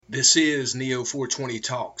This is Neo 420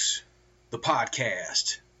 Talks, the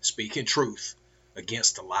podcast, speaking truth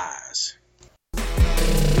against the lies.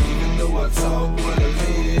 Even though I talk what I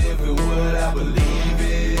live and what I believe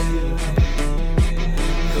in,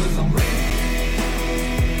 'cause I'm real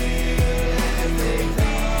as they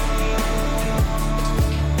come.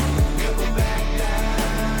 Never back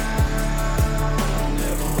down,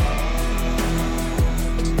 never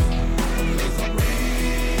run. 'Cause I'm real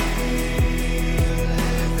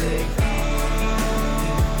as they come.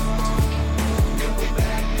 Never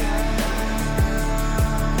back down,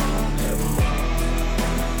 never run.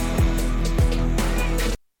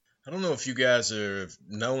 I don't know if you guys have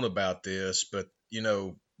known about this, but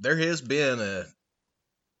there has been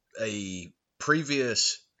a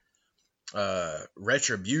previous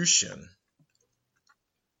retribution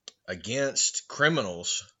against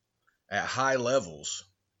criminals at high levels.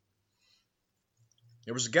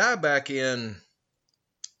 There was a guy back in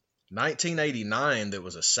 1989 that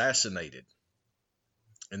was assassinated,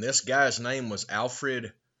 and this guy's name was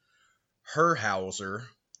Alfred Herrhausen,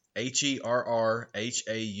 Herrhausen,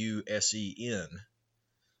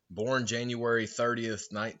 born January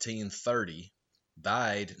 30th, 1930,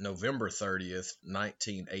 died November 30th,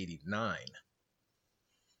 1989.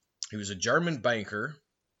 He was a German banker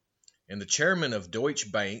and the chairman of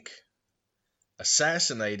Deutsche Bank,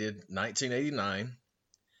 assassinated 1989.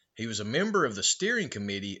 He was a member of the steering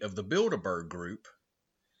committee of the Bilderberg Group,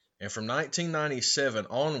 and from 1997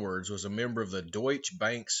 onwards was a member of the Deutsche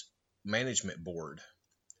Bank's management board.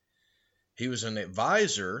 He was an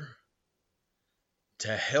advisor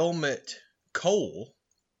to Helmut Kohl,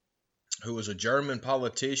 who was a German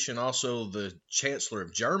politician, also the Chancellor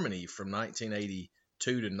of Germany from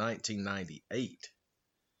 1982 to 1998.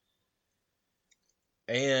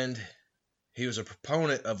 And he was a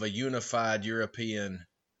proponent of a unified European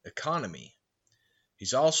economy.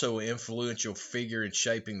 He's also an influential figure in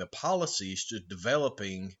shaping the policies to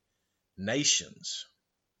developing nations.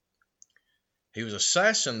 He was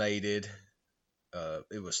assassinated,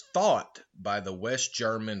 it was thought, by the West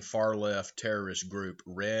German far-left terrorist group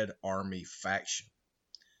Red Army Faction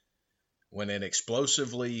when an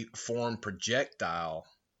explosively formed projectile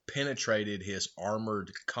penetrated his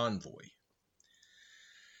armored convoy.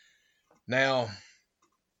 Now,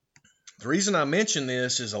 the reason I mention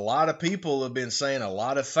this is a lot of people have been saying a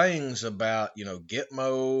lot of things about,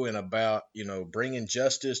 Gitmo and about, bringing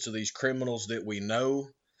justice to these criminals that we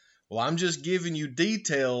know. Well, I'm just giving you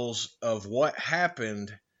details of what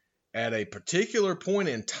happened at a particular point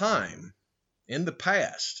in time in the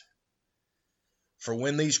past for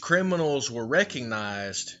when these criminals were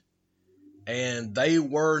recognized and they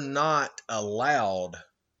were not allowed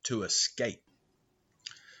to escape.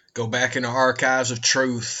 Go back in the archives of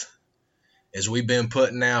truth as we've been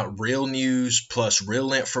putting out real news plus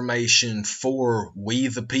real information for we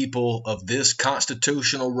the people of this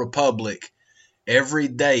constitutional republic every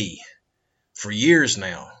day for years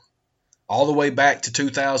now, all the way back to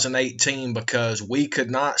 2018, because we could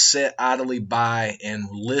not sit idly by and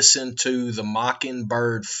listen to the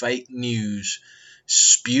Mockingbird fake news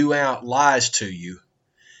spew out lies to you.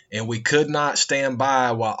 And we could not stand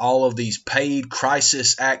by while all of these paid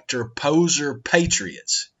crisis actor poser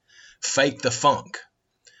patriots fake the funk.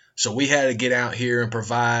 So we had to get out here and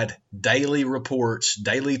provide daily reports,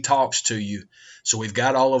 daily talks to you. So we've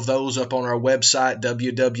got all of those up on our website,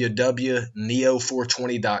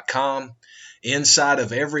 www.neo420.com. Inside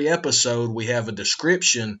of every episode, we have a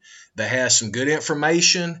description that has some good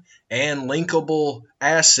information and linkable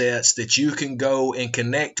assets that you can go and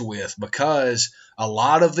connect with, because a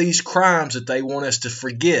lot of these crimes that they want us to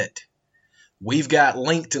forget, we've got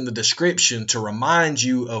linked in the description to remind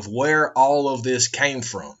you of where all of this came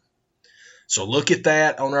from. So look at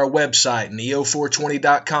that on our website,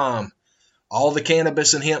 neo420.com. All the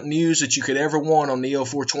cannabis and hemp news that you could ever want on Neo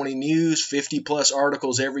 420 News, 50 plus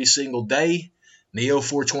articles every single day. Neo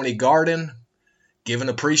 420 Garden, giving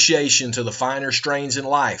appreciation to the finer strains in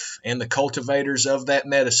life and the cultivators of that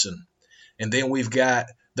medicine. And then we've got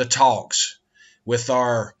the talks with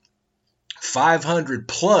our 500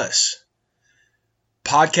 plus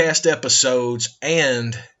podcast episodes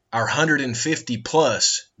and our 150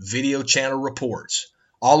 plus video channel reports.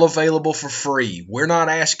 All available for free. We're not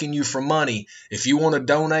asking you for money. If you want to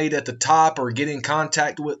donate at the top or get in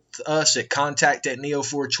contact with us at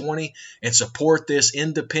contact@neo420 and support this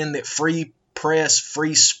independent, free press,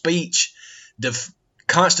 free speech,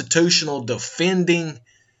 constitutional defending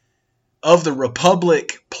of the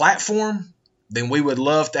Republic platform, then we would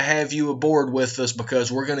love to have you aboard with us, because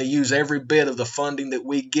we're going to use every bit of the funding that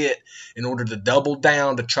we get in order to double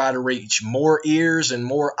down to try to reach more ears and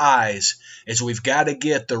more eyes, as we've got to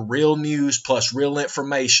get the real news plus real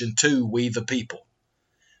information to we the people.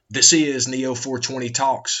 This is Neo 420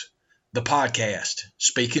 Talks, the podcast,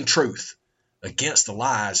 speaking truth against the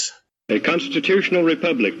lies. A constitutional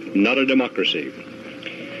republic, not a democracy.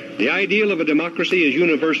 The ideal of a democracy is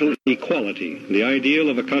universal equality. The ideal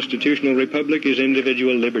of a constitutional republic is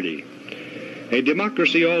individual liberty. A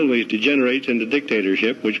democracy always degenerates into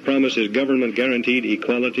dictatorship, which promises government-guaranteed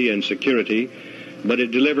equality and security, but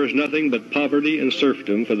it delivers nothing but poverty and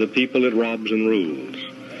serfdom for the people it robs and rules.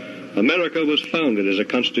 America was founded as a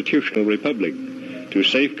constitutional republic to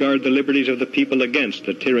safeguard the liberties of the people against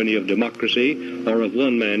the tyranny of democracy or of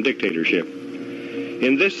one-man dictatorship.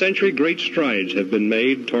 In this century, great strides have been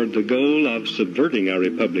made toward the goal of subverting our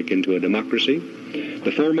republic into a democracy.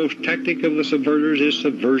 The foremost tactic of the subverters is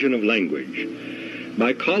subversion of language.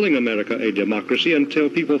 By calling America a democracy until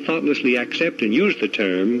people thoughtlessly accept and use the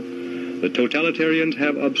term, the totalitarians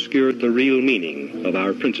have obscured the real meaning of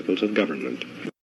our principles of government.